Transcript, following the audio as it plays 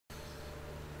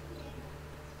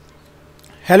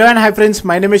Hello and hi friends,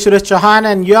 my name is Suresh Chauhan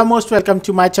and you are most welcome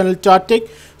to my channel Tech.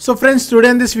 So friends, today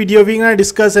in this video we're going to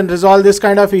discuss and resolve this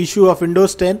kind of issue of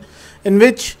Windows 10 in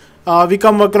which we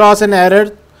come across an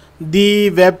error.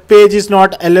 The web page is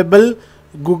not available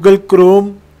Google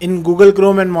Chrome in Google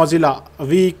Chrome and Mozilla.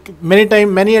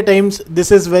 Many a times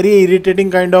this is very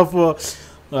irritating kind of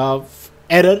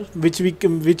error which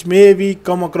may we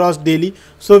come across daily.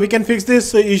 So we can fix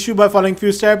this issue by following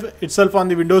few steps itself on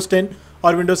the Windows 10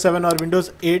 or Windows 7 or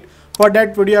Windows 8. For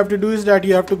that, what you have to do is that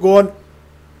you have to go on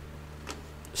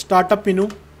startup menu.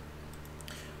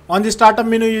 On the startup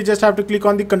menu you just have to click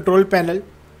on the control panel.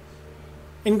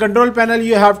 In control panel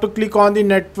you have to click on the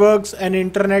networks and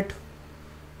internet.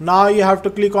 Now you have to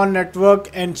click on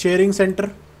network and sharing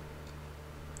center.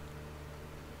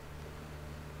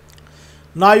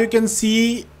 Now you can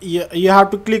see you have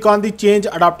to click on the change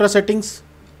adapter settings.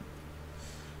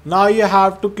 Now you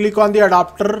have to click on the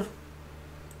adapter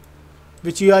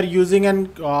which you are using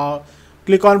and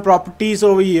click on properties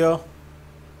over here.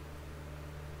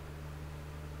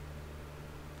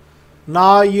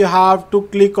 Now you have to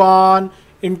click on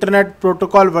Internet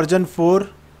Protocol version 4.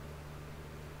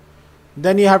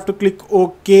 Then you have to click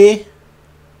OK.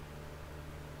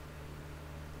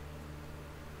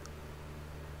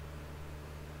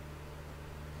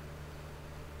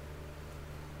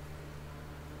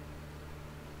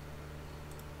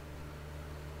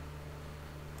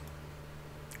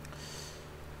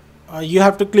 You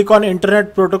have to click on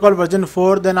Internet Protocol version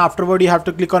 4. Then afterward you have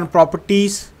to click on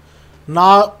properties.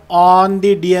 Now on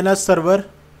the DNS server,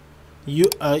 you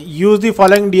use the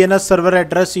following DNS server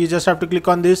address. You just have to click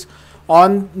on this.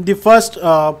 On the first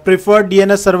preferred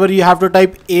DNS server you have to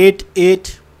type 8,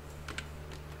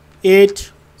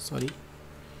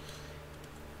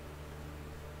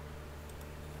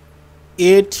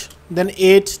 then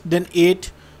 8, then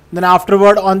 8. Then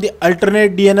afterward on the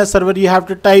alternate DNS server you have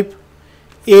to type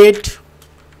 8,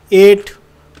 8,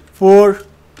 4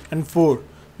 and 4.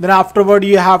 Then afterward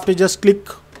you have to just click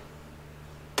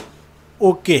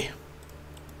OK.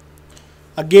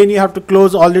 Again you have to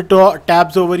close all the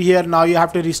tabs over here. Now you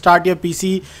have to restart your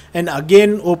PC and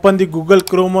again open the Google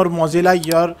Chrome or Mozilla.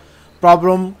 Your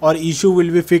problem or issue will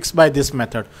be fixed by this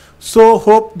method. So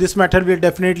hope this method will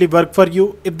definitely work for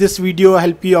you. If this video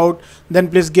help you out, then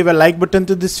please give a like button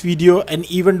to this video and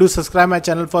even do subscribe my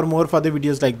channel for more further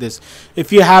videos like this.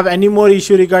 If you have any more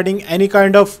issue regarding any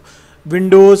kind of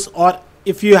Windows, or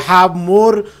if you have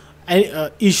more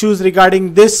issues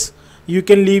regarding this, you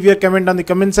can leave your comment on the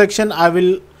comment section. I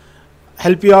will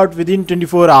help you out within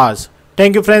 24 hours.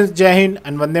 Thank you friends. Jai Hind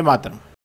and Vande Mataram.